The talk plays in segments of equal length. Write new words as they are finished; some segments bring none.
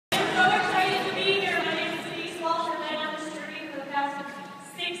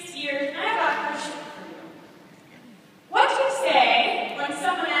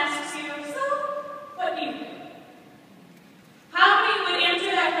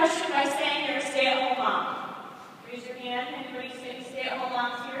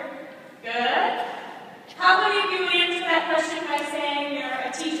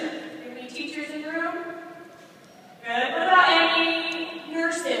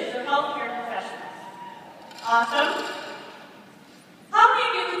healthcare professionals. Awesome. How many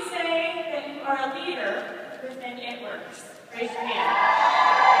of you would say that you are a leader within It Works? Raise your hand.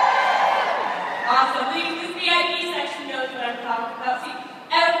 Awesome. This VIP section knows what I'm talking about. See,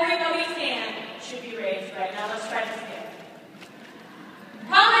 everybody's hand should be raised right now. Let's try this again.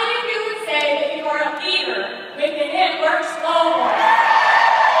 How many of you would say that you are a leader within It Works Global?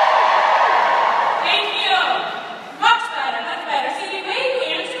 Thank you. Much better, much better. See, the way you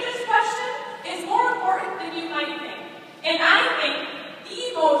answer this question is more important than you might think. And I think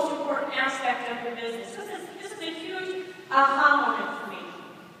the most important aspect of your business. This is a huge aha moment for me.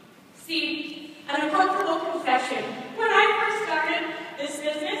 See, an uncomfortable confession. When I first started this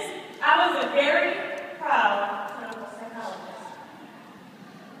business, I was a very proud clinical psychologist.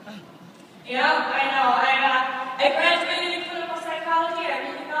 Yeah, I know. I graduated in clinical psychology. I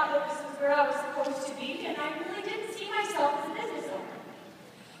really thought that this was where I was supposed to be, and I really didn't see myself as a business owner.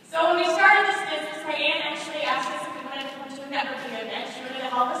 So when we started this business, my aunt actually asked us if we wanted to come to a networking event. She wanted to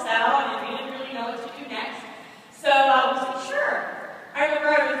help us out, and we didn't really know what to do next. So we said, sure. I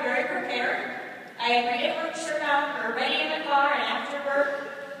remember I was very prepared. I had my It Works shirt on, we were ready in the car, and after work,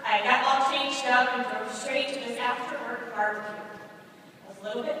 I got all changed up and drove straight to this after-work barbecue. I was a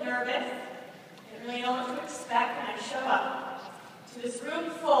little bit nervous, didn't really know what to expect, and I show up to this room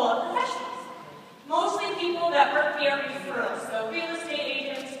full of professionals. Mostly people that work via referrals, so real estate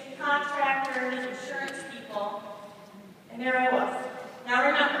agents, contractors, insurance people, and there I was. Now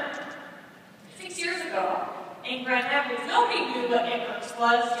remember, 6 years ago, in Grand Rapids, nobody knew what It Works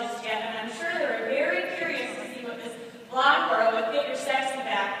was just yet, and I'm sure they were very curious to see what this blonde girl with Get Your Sexy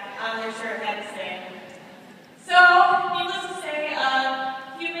Back on their shirt had to say. So, needless to say,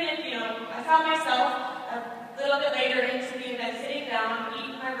 I found myself a little bit later into the event, sitting down,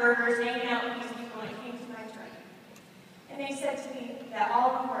 eating my burgers, hanging out with these people when it came to my turn. And they said to me that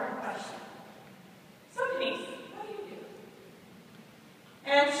all-important question. So, Denise, what do you do?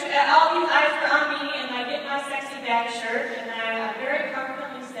 And I'm sure all these eyes were on me, and I get my sexy back shirt, and I very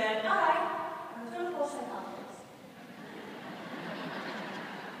confidently said, I'm a clinical psychologist.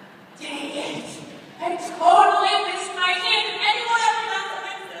 Dang it! I totally missed my chance. If anyone ever done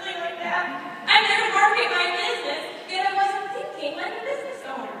something silly like that, I'm there to market my business, yet I wasn't thinking like a business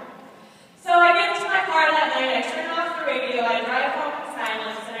owner. So I get into my car that night, I turn off the radio, I drive home in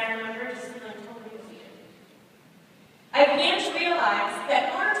silence, and I remember just feeling totally defeated. I began to realize that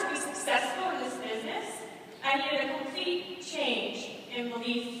in order to be successful in this business, I needed a complete change in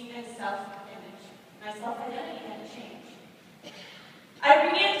belief and self-image. My self-identity had to change. I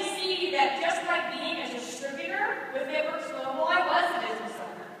began to see that just by being a distributor with It Works Global, I was a business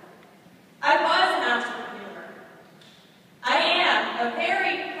owner. I was an entrepreneur. I am a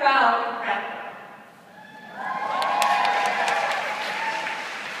very proud rapper.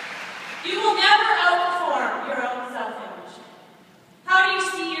 You will never outperform your own self-image. How do you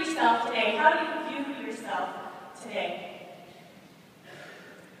see yourself today? How do you view yourself today?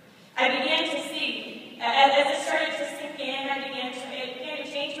 I began to see, as it started to sink in, it began to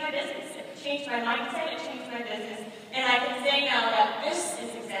change my business. It changed my mindset, it changed my business. And I can say now that this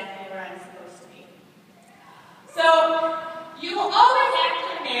is exactly where I'm supposed to be. So, you will always act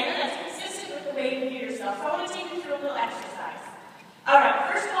in a manner that's consistent with the way you view yourself. So I want to take you through a little exercise.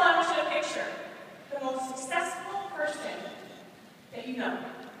 Alright, first of all, I want you to picture the most successful person that you know.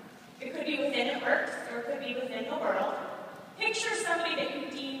 It could be within It Works, or it could be within the world. Picture somebody that you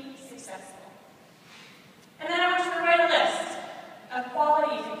deem successful. And then I want you to write a list of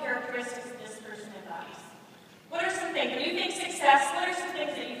qualities and characteristics that this person embodies. What are some things? When you think success, what are some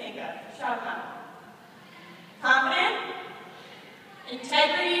things that you think of? Shout them out. Confident,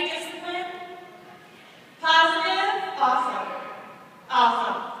 integrity, discipline, positive, awesome.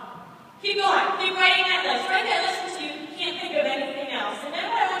 Awesome. Keep going. Keep writing that list. Write that list until you can't think of anything else. And then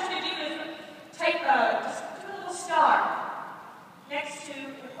what I want you to do is just do a little star next to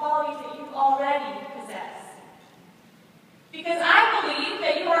the qualities that you already possess. Because I believe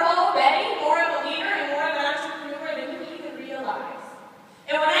that you are already more of a leader and more of an entrepreneur than you even realize.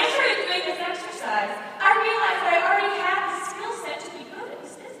 And when I started doing this exercise, I realized that I already had the skill set to be good at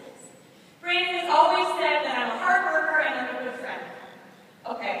this business. Brandon has always said that I'm a hard worker and I'm a good friend.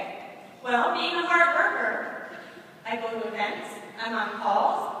 Okay, well, being a hard worker, I go to events, I'm on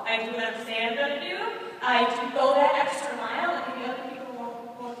calls, I do what I'm saying I'm going to do, I do go that extra mile that maybe other people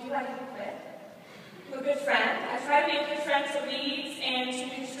won't do, I can quit. I'm a good friend. I try to be a good friend to leads and to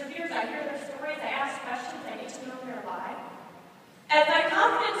distributors. I hear their stories, I ask questions, I get to know their why. As my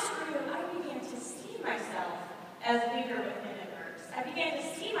confidence grew, I began to see myself as a leader within It Works. I began to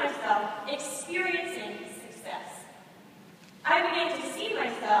see myself experiencing success. I began to see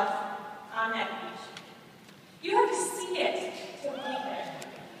myself on that beach. You have to see it to believe it.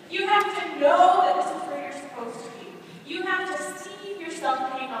 You have to know that this is where you're supposed to be. You have to see yourself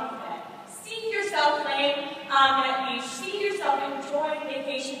getting off of that. See yourself laying on that beach. See yourself enjoying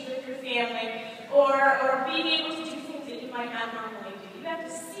vacations with your family, or being able to do things that you might not normally do. You have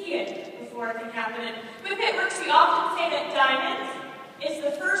to see it before it can happen. And with Pitworks, we often say that diamond is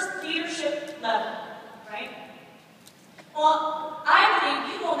the first leadership level, right? Well, I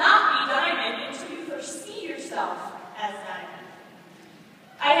believe you will not be diamond until you first see yourself as diamond.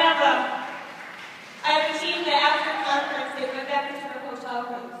 I have a team that after conference, they went back into their hotel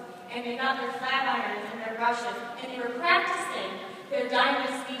rooms and they got their flat irons and their brushes and they were practicing their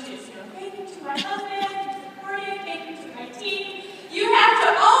diamond speeches. You know, thank you to my husband, he's supportive, thank you to my team. You have to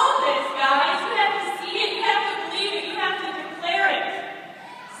own this, guys. You have to see it, you have to believe it, you have to declare it.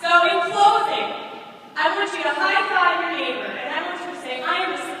 So in closing, I want you to high-five your neighbor, and I want you to say, I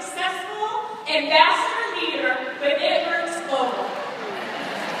am a successful ambassador leader with Pitworks Global.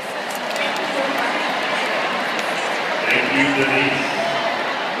 Thank you so much. Thank you, Denise.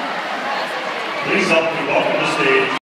 Please help me welcome to the stage